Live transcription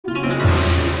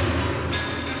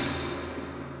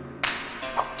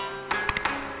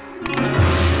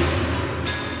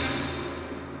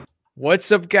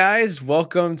What's up, guys?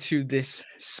 Welcome to this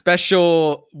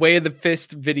special Way of the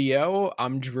Fist video.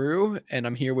 I'm Drew, and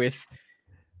I'm here with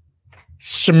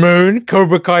Shmoon,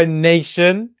 Cobra Kai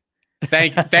Nation.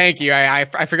 Thank you. I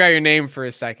forgot your name for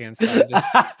a second. So I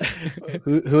just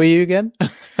who are you again?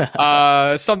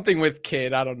 Something with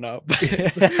kid. I don't know.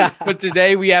 But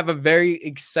today we have a very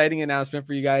exciting announcement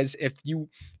for you guys. If you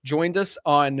joined us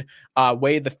on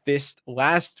Way of the Fist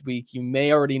last week, you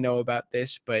may already know about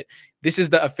this, but this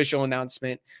is the official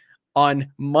announcement.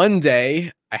 On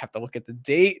Monday, I have to look at the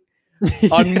date.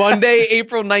 On Monday,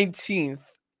 April 19th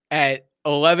at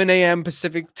 11 a.m.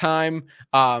 Pacific time,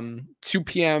 2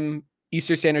 p.m.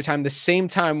 Eastern Standard Time, the same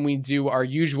time we do our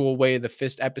usual Way of the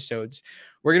Fist episodes,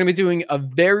 we're going to be doing a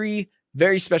very,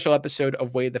 very special episode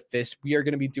of Way of the Fist. We are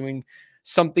going to be doing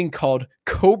something called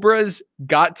Cobras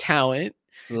Got Talent.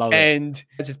 Love it. And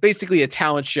it's basically a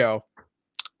talent show,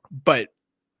 but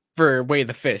for Way of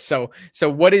the Fist. So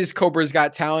what is Cobras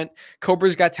Got Talent?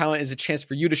 Cobras Got Talent is a chance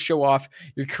for you to show off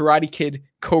your Karate Kid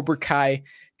Cobra Kai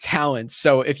talent.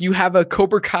 So if you have a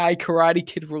Cobra Kai Karate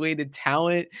Kid related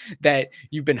talent that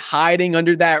you've been hiding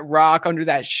under that rock, under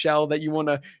that shell that you want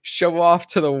to show off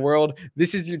to the world,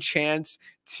 this is your chance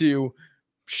to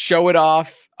show it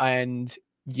off. And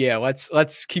yeah,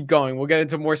 let's keep going. We'll get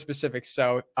into more specifics.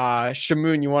 So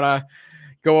Shmoon, you want to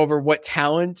go over what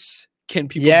talents can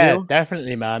people do? Yeah,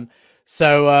 definitely, man.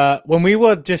 So when we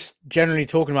were just generally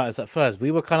talking about this at first, we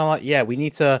were kind of like, yeah, we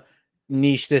need to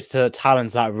niche this to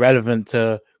talents that are relevant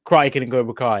to Karate Kid and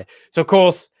Cobra Kai. So of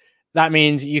course that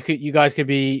means you guys could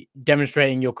be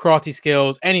demonstrating your karate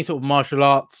skills, any sort of martial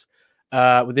arts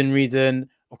within reason.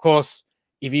 Of course,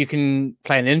 if you can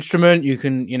play an instrument, you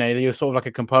can, you're sort of like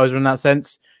a composer in that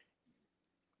sense.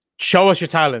 Show us your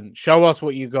talent. Show us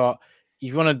what you got. If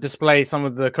you want to display some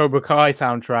of the Cobra Kai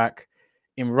soundtrack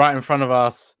right in front of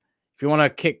us, if you want to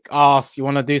kick ass, you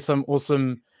want to do some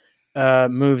awesome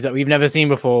moves that we've never seen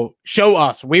before, show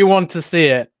us. We want to see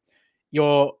it.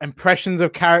 Your impressions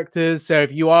of characters. So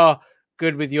if you are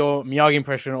good with your Miyagi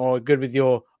impression or good with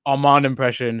your Armand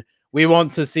impression, we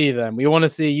want to see them. We want to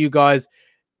see you guys.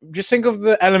 Just think of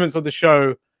the elements of the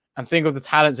show and think of the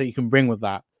talents that you can bring with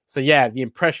that. So yeah, the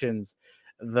impressions,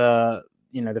 the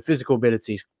physical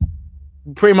abilities,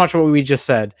 pretty much what we just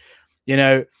said,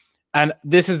 and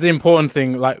this is the important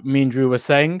thing, like me and Drew were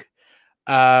saying.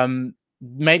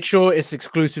 Make sure it's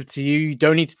exclusive to you. You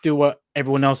don't need to do what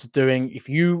everyone else is doing. If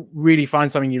you really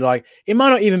find something you like, it might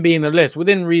not even be in the list.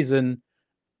 Within reason,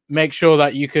 make sure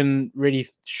that you can really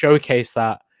showcase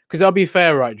that. Because that'll be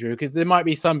fair, right, Drew? Because there might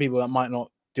be some people that might not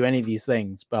do any of these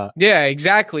things. But yeah,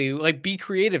 exactly. Like, be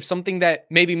creative. Something that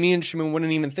maybe me and Shmoon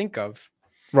wouldn't even think of.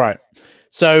 Right.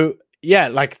 So yeah,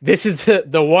 like this is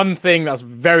the one thing that's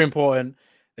very important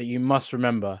that you must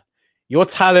remember. Your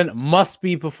talent must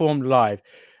be performed live.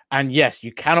 And yes,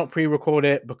 you cannot pre-record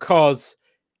it because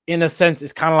in a sense,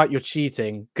 it's kind of like you're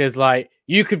cheating because like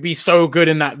you could be so good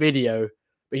in that video,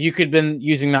 but you could have been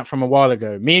using that from a while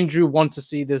ago. Me and Drew want to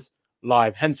see this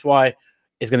live, hence why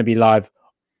it's going to be live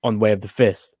on Way of the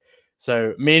Fist.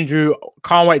 So me and Drew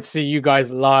can't wait to see you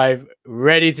guys live,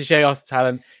 ready to share us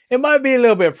talent. It might be a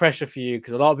little bit of pressure for you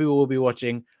because a lot of people will be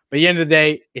watching, but at the end of the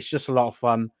day, it's just a lot of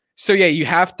fun. So yeah, you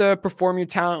have to perform your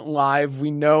talent live.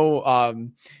 We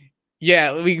know,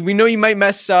 yeah, we know you might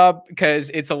mess up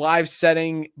because it's a live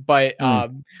setting, but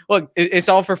look, it's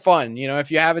all for fun.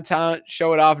 If you have a talent,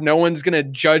 show it off. No one's gonna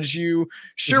judge you.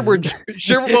 Sure, we're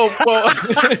sure. Well,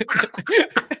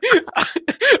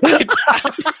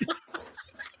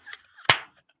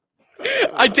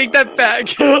 I take that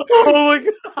back. Oh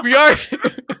my God.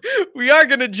 We are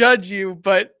gonna judge you,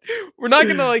 but we're not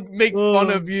gonna like make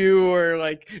fun of you or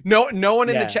like no one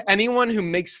in the chat. Anyone who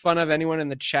makes fun of anyone in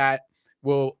the chat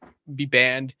will be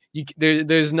banned.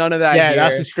 There's none of that. Yeah, here.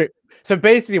 That's a strict. So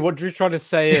basically, what Drew's trying to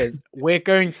say is we're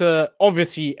going to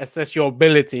obviously assess your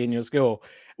ability and your skill.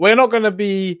 We're not going to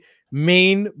be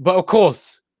mean, but of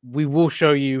course, we will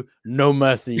show you no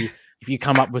mercy if you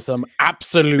come up with some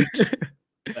absolute.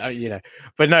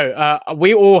 But no,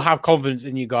 we all have confidence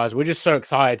in you guys. We're just so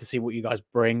excited to see what you guys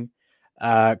bring.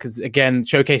 Because again,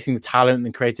 showcasing the talent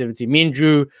and creativity. Me and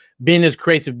Drew, being as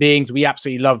creative beings, we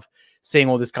absolutely love seeing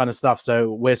all this kind of stuff.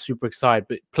 So we're super excited.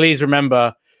 But please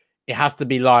remember, it has to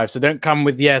be live. So don't come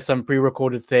with some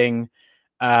pre-recorded thing.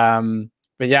 But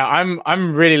yeah,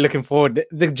 I'm really looking forward.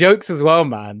 The jokes as well,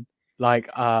 man.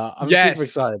 Like I'm super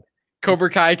excited.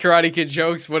 Cobra Kai Karate Kid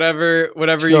jokes, whatever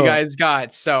you guys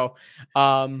got. So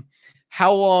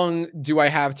how long do I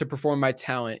have to perform my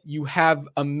talent? You have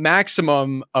a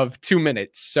maximum of 2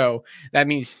 minutes. So that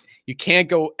means you can't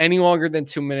go any longer than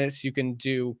 2 minutes. You can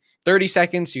do 30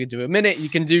 seconds, you can do a minute, you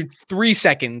can do 3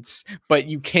 seconds, but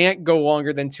you can't go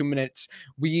longer than 2 minutes.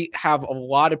 We have a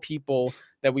lot of people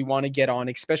that we want to get on,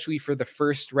 especially for the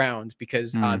first round,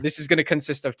 because this is going to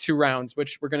consist of 2 rounds,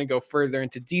 which we're going to go further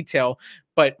into detail.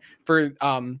 But for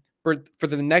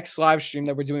the next live stream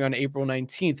that we're doing on April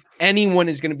 19th, anyone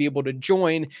is going to be able to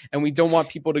join, and we don't want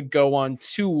people to go on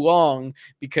too long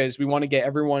because we want to get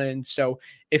everyone in. So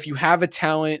if you have a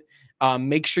talent,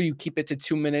 make sure you keep it to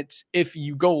 2 minutes. If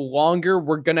you go longer,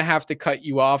 we're going to have to cut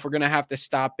you off. We're going to have to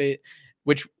stop it,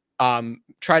 which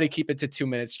try to keep it to 2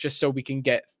 minutes just so we can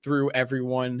get through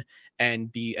everyone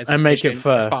and be as efficient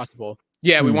as possible.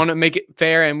 Yeah, we want to make it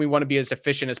fair, and we want to be as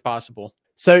efficient as possible.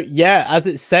 So yeah, as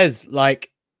it says,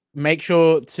 like, make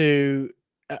sure to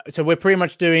so we're pretty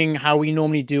much doing how we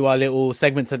normally do our little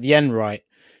segments at the end, right?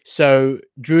 So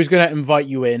Drew's going to invite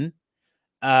you in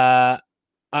at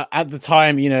the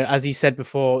time, you know, as he said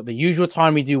before, the usual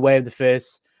time we do Way of the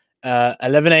Fist,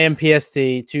 11 a.m.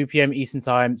 PST, 2 p.m. Eastern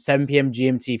Time, 7 p.m.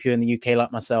 GMT if you're in the UK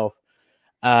like myself.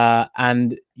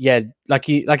 And yeah, like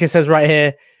it says right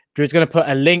here, Drew's going to put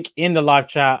a link in the live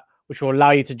chat which will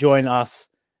allow you to join us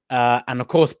and of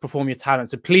course perform your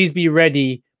talent. So please be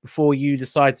ready before you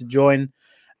decide to join.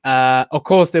 Of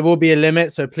course there will be a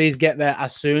limit, so please get there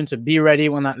as soon. So be ready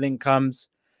when that link comes.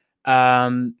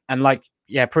 And like,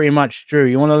 yeah, pretty much, Drew,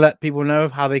 you want to let people know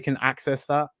of how they can access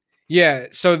that? Yeah,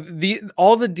 so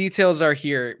all the details are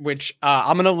here, which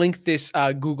I'm gonna link this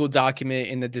Google document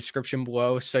in the description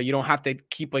below, so you don't have to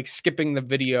keep like skipping the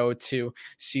video to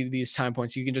see these time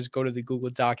points. You can just go to the Google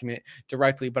document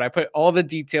directly. But I put all the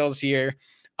details here.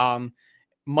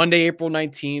 Monday, April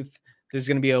 19th. There's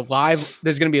going to be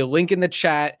a link in the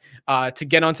chat. To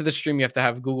get onto the stream, you have to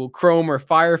have Google Chrome or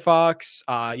Firefox.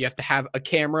 You have to have a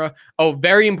camera. Oh,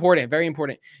 very important, very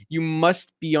important. You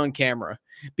must be on camera,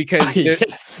 because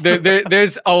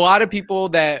there's a lot of people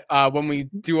that when we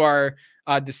do our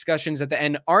discussions at the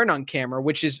end aren't on camera,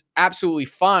 which is absolutely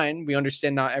fine. We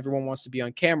understand not everyone wants to be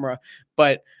on camera,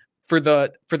 but for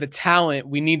the talent,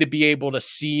 we need to be able to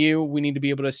see you. We need to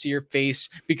be able to see your face,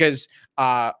 because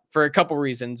for a couple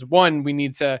reasons. One, we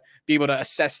need to be able to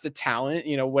assess the talent,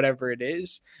 you know, whatever it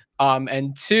is.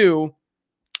 And two,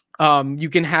 you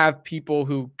can have people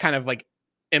who kind of like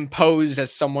impose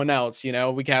as someone else. You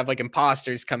know, we can have like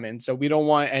imposters come in. So we don't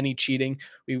want any cheating.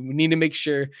 We need to make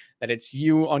sure that it's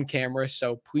you on camera.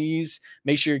 So please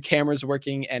make sure your camera's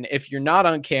working. And if you're not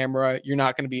on camera, you're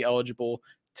not going to be eligible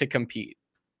to compete.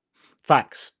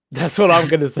 Facts. That's what I'm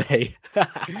gonna say.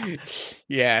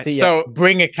 Yeah. So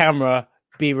bring a camera,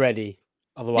 be ready.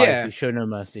 Otherwise, we show no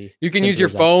mercy. You can use your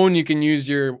phone, you can use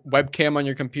your webcam on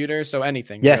your computer, so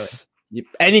anything. Yes. Really.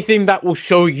 Anything that will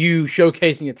show you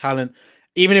showcasing your talent,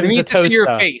 even if it's a toaster. We need to see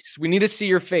your face. We need to see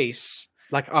your face.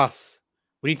 Like us.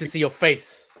 We need to see your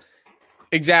face.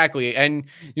 Exactly. And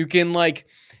you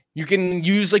can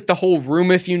use like the whole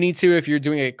room if you need to. If you're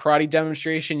doing a karate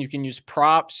demonstration, you can use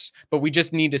props, but we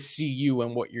just need to see you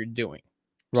and what you're doing.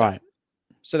 Right.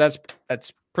 So that's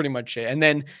pretty much it. And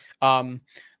then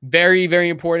very, very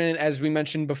important, as we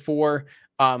mentioned before,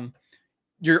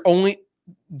 you're only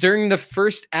during the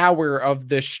first hour of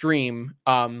the stream,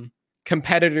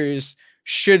 competitors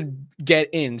should get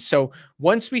in. So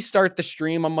once we start the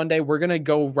stream on Monday, we're going to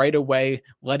go right away,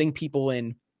 letting people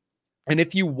in. And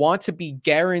if you want to be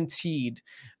guaranteed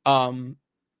in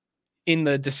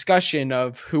the discussion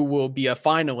of who will be a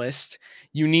finalist,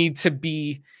 you need to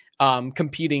be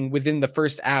competing within the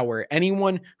first hour.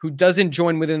 Anyone who doesn't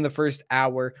join within the first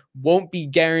hour won't be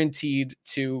guaranteed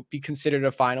to be considered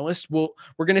a finalist.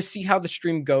 We're going to see how the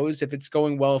stream goes. If it's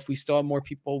going well, if we still have more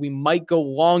people, we might go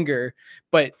longer,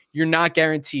 but you're not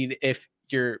guaranteed if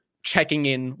you're checking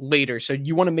in later. So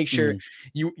you want to make sure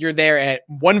you're there at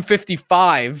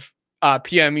 1:55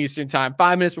 p.m. Eastern Time,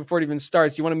 5 minutes before it even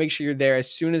starts. You want to make sure you're there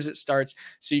as soon as it starts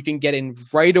so you can get in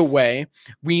right away.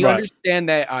 We understand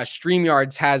that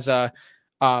StreamYards has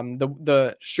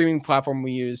the streaming platform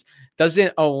we use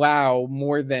doesn't allow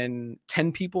more than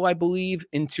 10 people, I believe,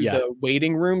 into the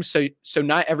waiting room. So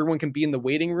not everyone can be in the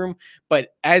waiting room,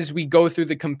 but as we go through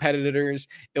the competitors,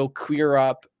 it'll clear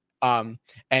up.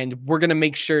 And we're going to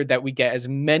make sure that we get as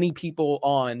many people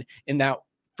on in that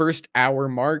first hour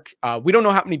mark. We don't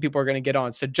know how many people are going to get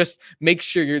on, so just make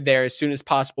sure you're there as soon as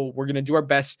possible. We're going to do our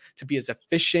best to be as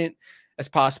efficient as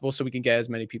possible so we can get as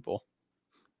many people.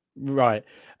 Right.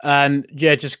 And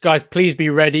yeah, just guys, please be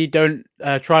ready. Don't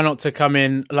try not to come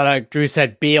in, like Drew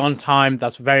said, be on time.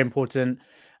 That's very important.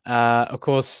 Of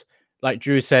course, like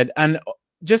Drew said, and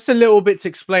just a little bit to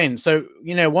explain. So,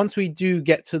 you know, once we do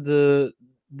get to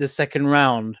the second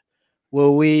round,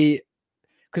 will we,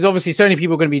 because obviously so many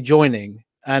people are going to be joining,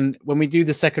 and when we do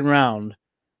the second round,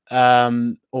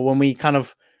 or when we kind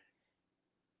of,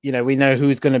 we know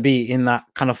who's going to be in that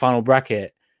kind of final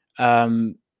bracket,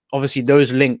 obviously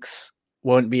those links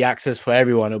won't be accessed for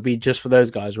everyone. It'll be just for those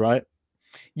guys, right?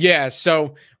 Yeah,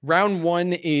 so round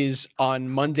 1 is on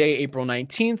Monday, April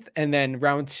 19th, and then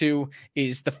round 2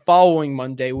 is the following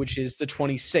Monday, which is the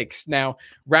 26th. Now,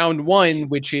 round 1,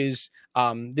 which is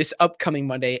this upcoming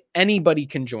Monday, anybody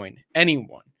can join,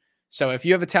 anyone. So if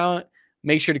you have a talent,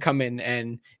 make sure to come in,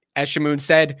 and as Shamoon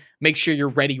said, make sure you're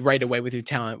ready right away with your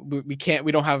talent.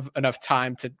 We don't have enough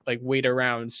time to wait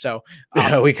around. So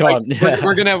we can't.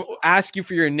 We're gonna ask you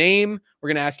for your name, we're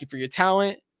gonna ask you for your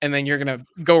talent, and then you're gonna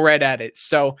go right at it.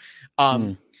 So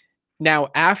now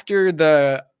after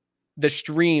the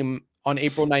stream on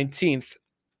April 19th,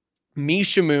 me,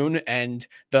 Shamoon, and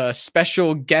the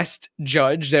special guest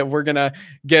judge that we're gonna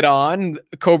get on,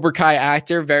 Cobra Kai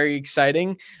actor, very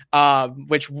exciting,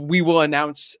 which we will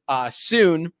announce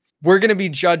soon. We're going to be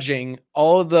judging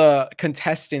all the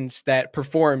contestants that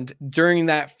performed during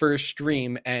that first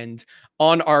stream, and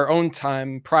on our own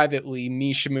time, privately,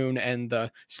 me, Shamoon, and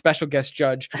the special guest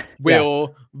judge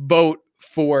will vote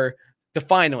for the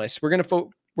finalists. We're going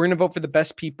to vote for the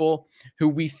best people who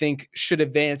we think should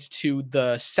advance to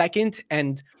the second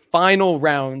and final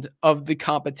round of the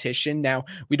competition. Now,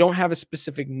 we don't have a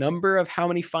specific number of how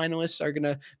many finalists are going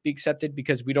to be accepted,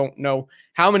 because we don't know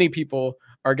how many people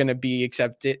are going to be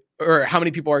accepted or how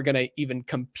many people are going to even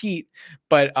compete.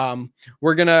 But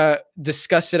we're going to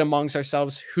discuss it amongst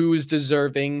ourselves, who's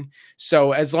deserving.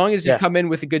 So as long as you come in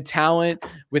with a good talent,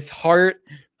 with heart,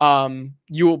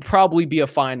 you will probably be a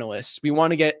finalist. We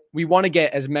want to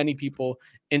get as many people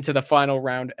into the final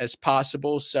round as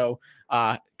possible. So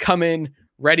come in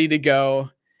ready to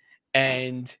go.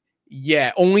 And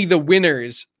yeah, only the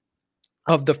winners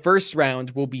of the first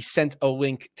round will be sent a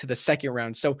link to the second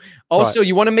round. So also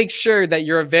you want to make sure that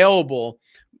you're available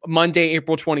Monday,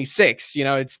 April 26th.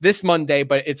 It's this Monday,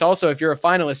 but it's also, if you're a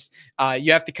finalist,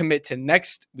 you have to commit to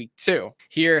next week too.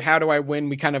 Here, how do I win?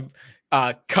 We kind of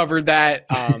covered that.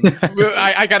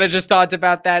 I kind of just talked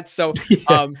about that. So,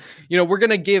 we're going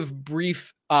to give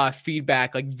brief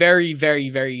feedback, like very,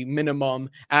 very, very minimum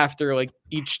after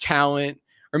each talent,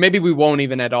 or maybe we won't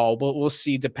even at all. We'll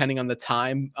see depending on the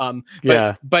time.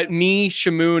 But me,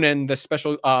 Shamoon, and the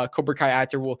special Cobra Kai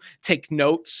actor will take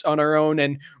notes on our own,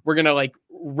 and we're gonna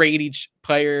rate each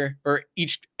player or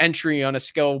each entry on a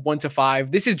scale of 1 to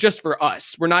 5. This is just for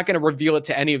us. We're not gonna reveal it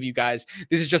to any of you guys.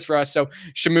 This is just for us. So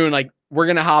Shamoon, we're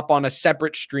gonna hop on a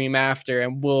separate stream after,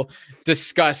 and we'll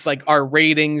discuss our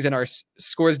ratings and our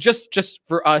scores, just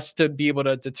for us to be able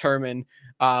to determine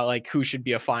who should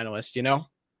be a finalist.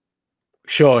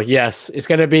 Sure. Yes. It's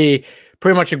going to be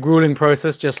pretty much a grueling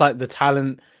process, just like the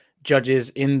talent judges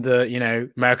in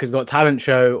the, America's Got Talent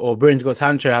show or Britain's Got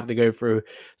Talent show have to go through.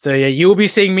 So yeah, you'll be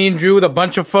seeing me and Drew with a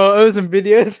bunch of photos and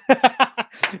videos.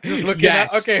 Just looking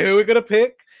at, okay, who are we going to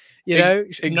pick?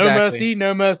 Exactly. No mercy,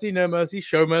 no mercy, no mercy,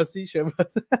 show mercy, show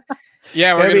mercy.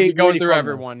 Yeah, we're going to be going through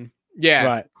everyone. Yeah.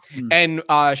 Right. And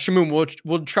Shamoon,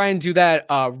 we'll try and do that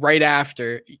right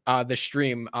after the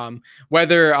stream.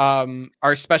 Whether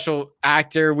our special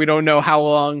actor, we don't know how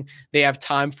long they have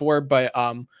time for, but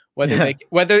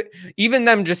whether even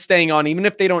them just staying on, even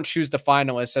if they don't choose the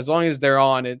finalists, as long as they're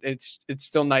on, it's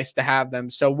still nice to have them.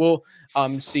 So we'll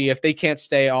see. If they can't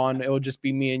stay on, it will just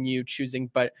be me and you choosing.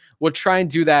 But we'll try and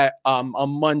do that on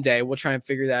Monday. We'll try and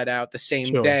figure that out the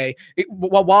same day.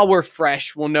 While we're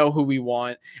fresh, we'll know who we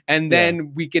want, and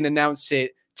then we can announce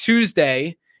it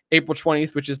Tuesday, April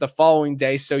 20th, which is the following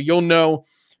day. So you'll know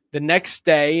the next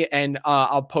day, and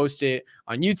I'll post it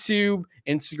on YouTube,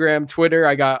 Instagram, Twitter.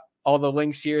 I got all the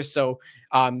links here. So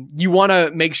you want to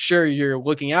make sure you're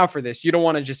looking out for this. You don't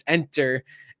want to just enter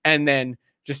and then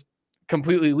just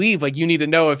completely leave. You need to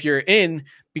know if you're in,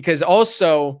 because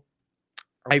also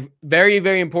very,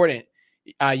 very important.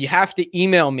 You have to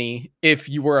email me if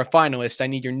you were a finalist. I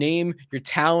need your name, your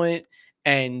talent.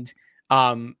 And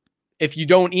if you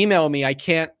don't email me, I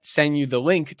can't send you the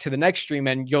link to the next stream,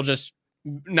 and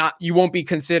you won't be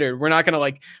considered. We're not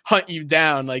gonna hunt you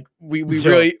down. We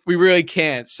really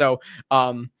can't. So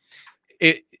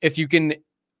if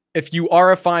you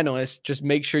are a finalist, just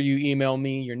make sure you email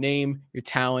me your name, your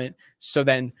talent, so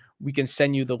then we can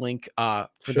send you the link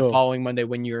for the following Monday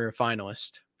when you're a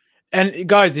finalist. And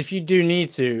guys, if you do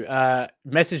need to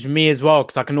message me as well,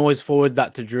 because I can always forward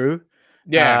that to Drew.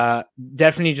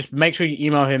 Definitely just make sure you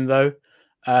email him though,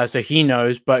 so he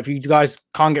knows. But if you guys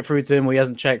can't get through to him or he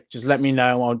hasn't checked, just let me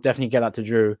know and I'll definitely get that to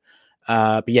Drew.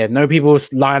 But yeah, no people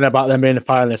lying about them being a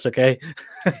finalist, okay?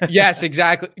 Yes,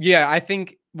 exactly. Yeah, I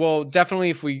think, well, definitely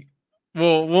if we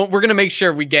we're gonna make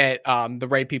sure we get the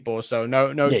right people. So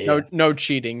no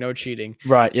cheating, no cheating.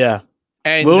 Right, yeah.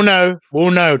 And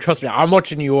we'll know. Trust me, I'm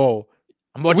watching you all.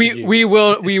 I'm watching you. We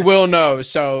will know.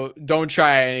 So don't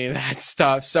try any of that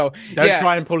stuff. So don't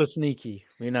try and pull a sneaky.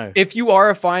 We know. If you are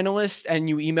a finalist and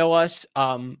you email us,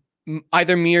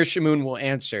 either me or Shamoon will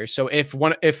answer. So if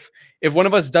one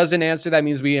of us doesn't answer, that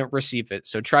means we didn't receive it.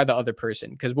 So try the other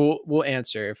person, because we'll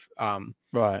answer if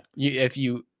if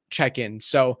you check in.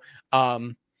 So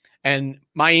and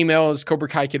my email is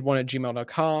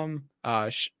cobrakaiKid1@gmail.com.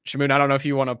 Shamoon, I don't know if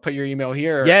you want to put your email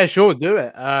here. Yeah, sure, do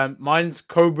it. Mine's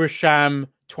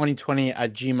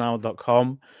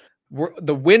cobrasham2020@gmail.com.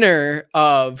 The winner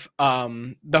of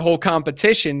the whole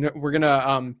competition, we're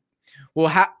gonna we'll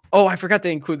have. Oh, I forgot to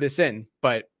include this in,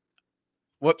 but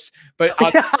whoops. But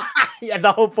yeah,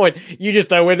 the whole point, you just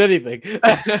don't win anything.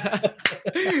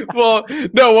 Well,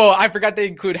 I forgot to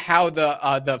include how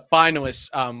the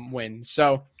finalists win.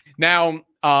 So now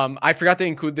I forgot to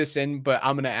include this in, but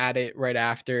I'm gonna add it right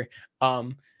after.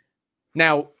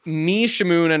 Now me,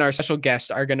 Shamoon, and our special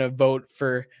guest are gonna vote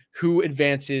for who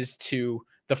advances to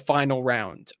the final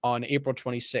round on April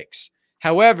 26th.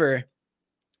 However,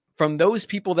 from those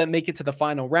people that make it to the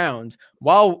final round,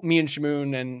 while me and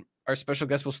Shamoon and our special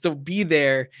guest will still be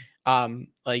there,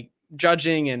 like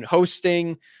judging and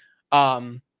hosting,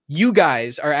 you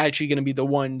guys are actually going to be the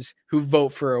ones who vote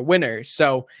for a winner.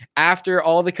 So after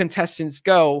all the contestants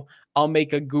go, I'll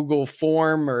make a Google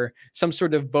form or some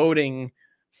sort of voting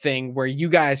thing where you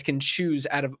guys can choose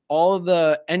out of all of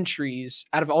the entries,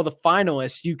 out of all the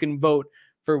finalists, you can vote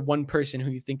for one person who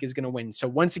you think is going to win. So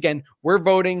once again, we're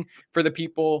voting for the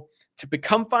people to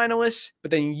become finalists,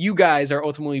 but then you guys are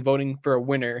ultimately voting for a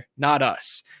winner, not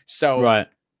us. So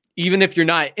even if you're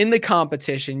not in the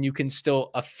competition, you can still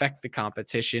affect the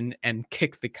competition and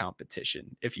kick the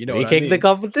competition, if you know what I mean. Kick the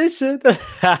competition.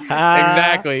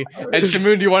 Exactly. And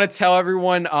Shamoon, do you want to tell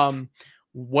everyone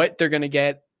what they're going to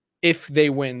get if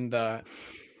they win the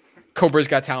Cobras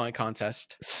Got Talent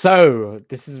contest? So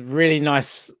this is really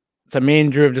nice. So me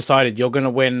and Drew have decided you're going to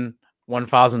win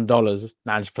 $1,000.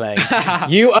 Now I'm just playing.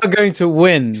 You are going to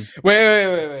win.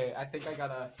 Wait. I think I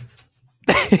gotta.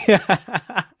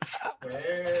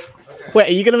 Wait,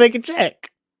 are you going to make a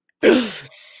check? There's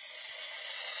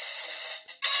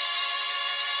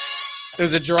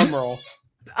a drum roll.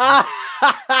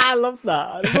 I love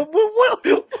that.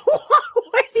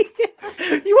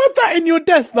 You had that in your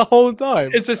desk the whole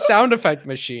time. It's a sound effect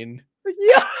machine.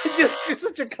 Yeah, you're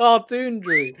such a cartoon,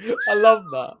 Drew. I love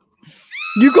that.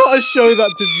 You got to show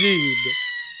that to Gene.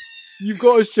 You've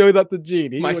got to show that to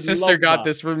Gene. My sister got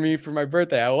this for me for my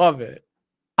birthday. I love it.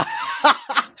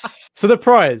 So the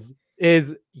prize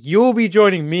is you'll be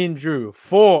joining me and Drew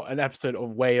for an episode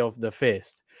of Way of the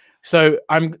Fist. So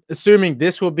I'm assuming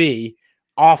this will be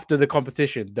after the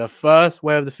competition. The first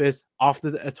Way of the Fist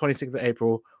after the 26th of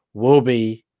April will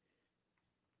be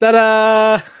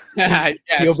ta-da! Yes.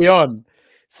 You'll be on.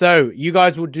 So you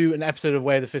guys will do an episode of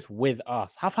Way of the Fist with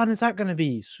us. How fun is that going to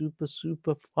be? Super,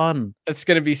 super fun. It's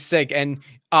going to be sick. And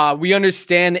we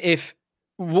understand if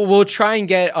we'll try and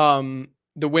get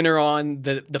the winner on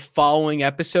the following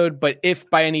episode, but if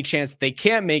by any chance they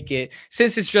can't make it,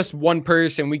 since it's just one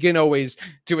person, we can always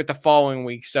do it the following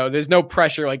week. So there's no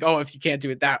pressure like, oh, if you can't do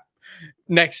it that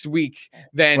next week,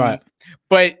 then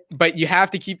but you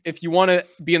have to keep, if you want to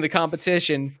be in the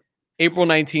competition, April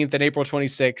 19th and April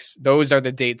 26th, those are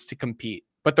the dates to compete.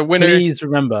 But the winner, please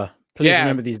remember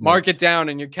remember these mark notes. it down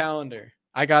in your calendar.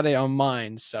 I got it on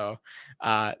mine. So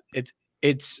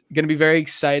it's going to be very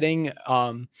exciting.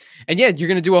 And yeah, you're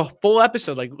going to do a full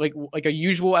episode, like a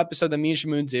usual episode that me and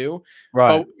Shamoon do.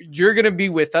 Right. But you're going to be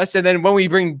with us. And then when we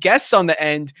bring guests on the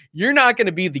end, you're not going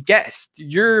to be the guest.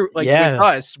 You're like with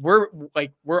us. We're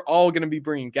all going to be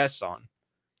bringing guests on.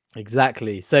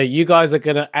 Exactly. So you guys are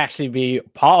going to actually be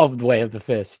part of the Way of the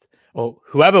Fist, or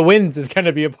whoever wins is going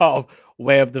to be a part of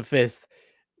Way of the Fist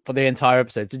for the entire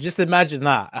episode. So just imagine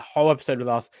that, a whole episode with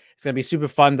us. It's going to be super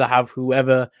fun to have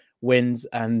whoever wins,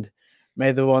 and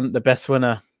may the best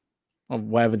winner, or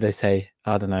whatever they say.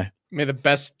 I don't know. May the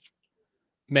best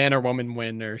man or woman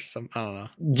win, or some, I don't know.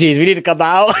 Jeez, we need to cut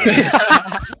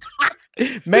that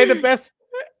out. May the best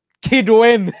kid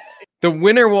win. The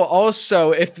winner will also,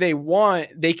 if they want,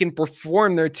 they can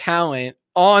perform their talent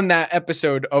on that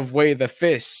episode of Way of the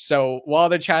Fist. So while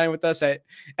they're chatting with us at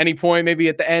any point, maybe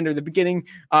at the end or the beginning,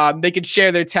 they could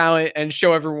share their talent and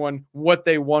show everyone what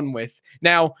they won with.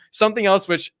 Now, something else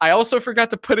which I also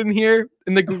forgot to put in here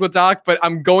in the Google Doc, but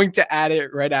I'm going to add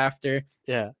it right after.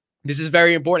 Yeah. This is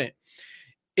very important.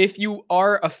 If you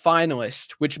are a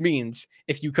finalist, which means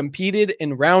if you competed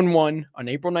in round 1 on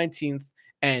April 19th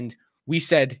and We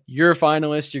said, you're a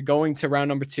finalist. You're going to round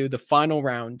number 2, the final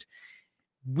round.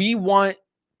 We want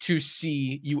to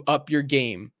see you up your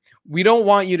game. We don't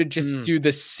want you to just do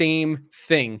the same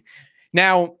thing.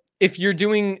 Now, if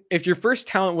your first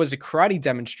talent was a karate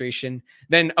demonstration,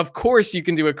 then of course you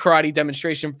can do a karate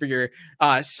demonstration for your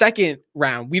second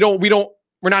round.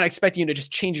 We're not expecting you to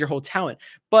just change your whole talent.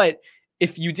 But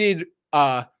if you did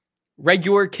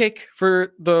regular kick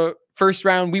for the first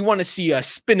round, we want to see a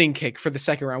spinning kick for the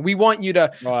second round. We want you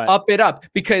to up it up,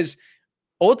 because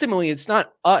ultimately it's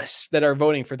not us that are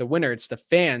voting for the winner, it's the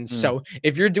fans. So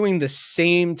if you're doing the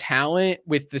same talent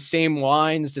with the same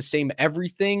lines, the same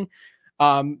everything,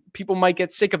 people might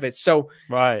get sick of it. So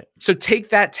take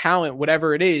that talent,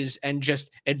 whatever it is, and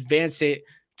just advance it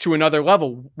to another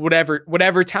level.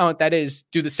 Whatever talent that is,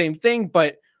 do the same thing,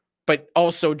 but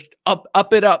also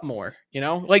up it up more,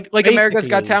 like America's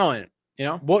Got Talent.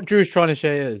 What Drew's trying to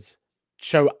say is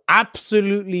show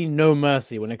absolutely no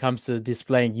mercy when it comes to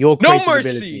displaying your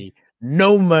creativity.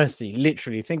 No mercy.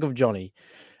 Literally, think of Johnny.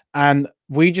 And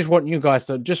we just want you guys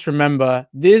to just remember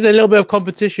there's a little bit of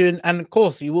competition, and of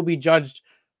course you will be judged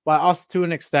by us to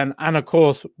an extent, and of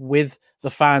course with the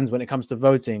fans when it comes to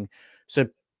voting. So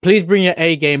please bring your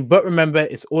A game, but remember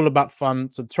it's all about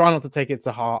fun. So try not to take it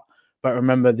to heart, but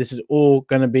remember this is all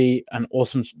going to be an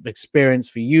awesome experience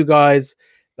for you guys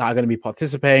that are going to be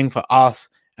participating, for us,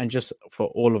 and just for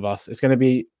all of us. It's going to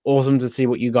be awesome to see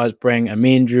what you guys bring. And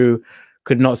me and Drew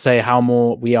could not say how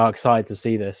more we are excited to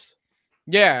see this.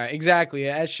 Yeah, exactly.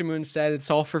 As Shamoon said, it's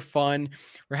all for fun.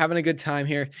 We're having a good time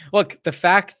here. Look, the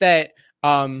fact that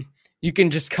you can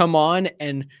just come on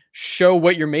and show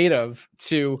what you're made of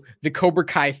to the Cobra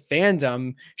Kai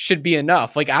fandom should be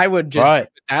enough. Like, I would just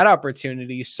get that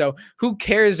opportunity. So who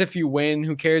cares if you win?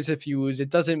 Who cares if you lose? It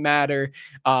doesn't matter.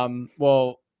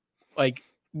 Like,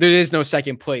 there is no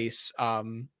second place.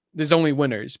 There's only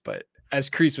winners, but as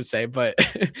Kreese would say, but,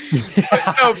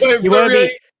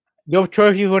 your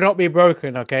trophy will not be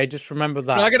broken, okay? Just remember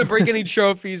that. I'm not gonna break any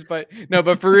trophies, but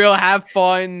for real, have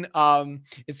fun.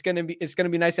 It's gonna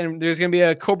be nice, and there's gonna be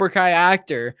a Cobra Kai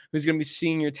actor who's gonna be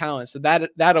seeing your talent. So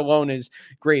that alone is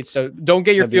great. So don't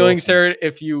get your feelings hurt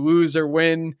if you lose or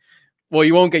win. Well,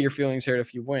 you won't get your feelings hurt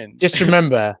if you win. Just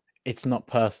remember, it's not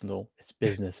personal. It's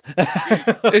business.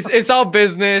 it's all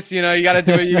business. You gotta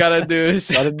do what you gotta do.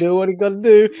 So. Gotta do what you gotta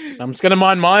do. I'm just gonna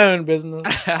mind my own business.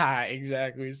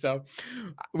 Exactly. So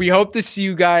we hope to see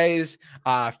you guys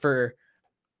for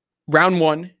round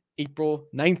 1, April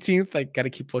 19th. I gotta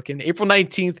keep looking. April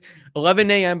 19th, 11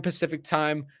 a.m. Pacific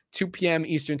time, 2 p.m.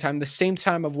 Eastern time, the same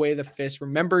time of Way of the Fist.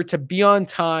 Remember to be on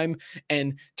time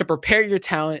and to prepare your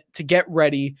talent, to get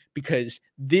ready, because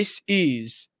this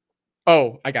is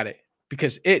I got it.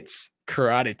 Because it's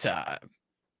karate time.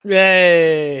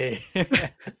 Yay!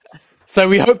 So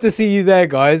we hope to see you there,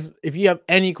 guys. If you have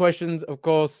any questions, of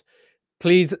course,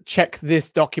 please check this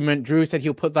document. Drew said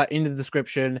he'll put that in the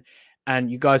description, and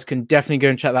you guys can definitely go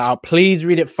and check that out. Please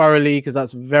read it thoroughly, because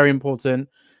that's very important.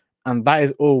 And that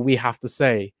is all we have to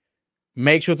say.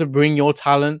 Make sure to bring your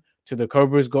talent to the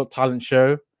Cobras Got Talent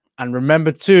show. And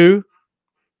remember to...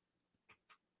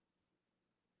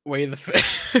 Way the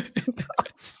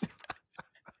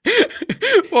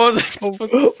what was I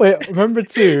supposed to say? Wait, remember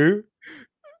to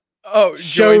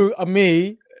show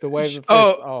me the way of the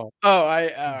fist.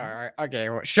 Okay.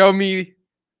 Well, show me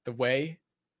the way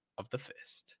of the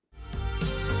fist.